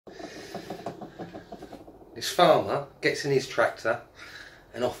This farmer gets in his tractor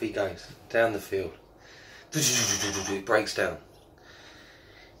and off he goes down the field. It breaks down.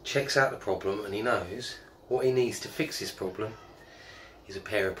 Checks out the problem and he knows what he needs to fix this problem is a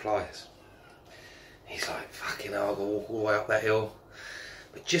pair of pliers. He's like, fucking hell, I've got to walk all the way up that hill.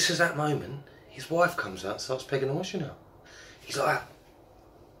 But just as that moment, his wife comes out and starts pegging the washing out. He's like that.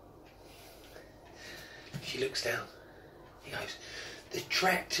 She looks down. He goes, the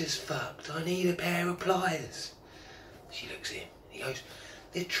tractor's fucked, I need a pair of pliers. She looks at him. He goes,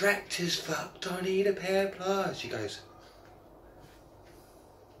 the tractor's fucked, I need a pair of pliers. She goes,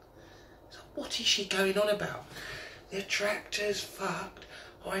 what is she going on about? The tractor's fucked,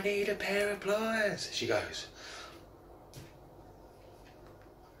 I need a pair of pliers. She goes,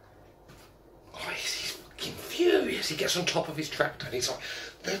 oh, he's fucking furious. He gets on top of his tractor and he's like,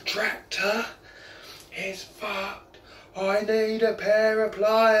 the tractor is fucked, I need a pair of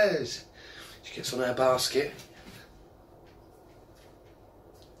pliers. She gets on her basket.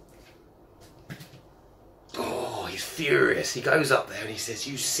 Oh, he's furious. He goes up there and he says,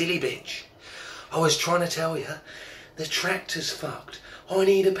 you silly bitch, I was trying to tell you, the tractor's fucked, I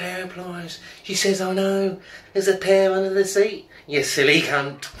need a pair of pliers. She says, I know, there's a pair under the seat, you silly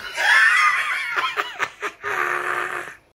cunt.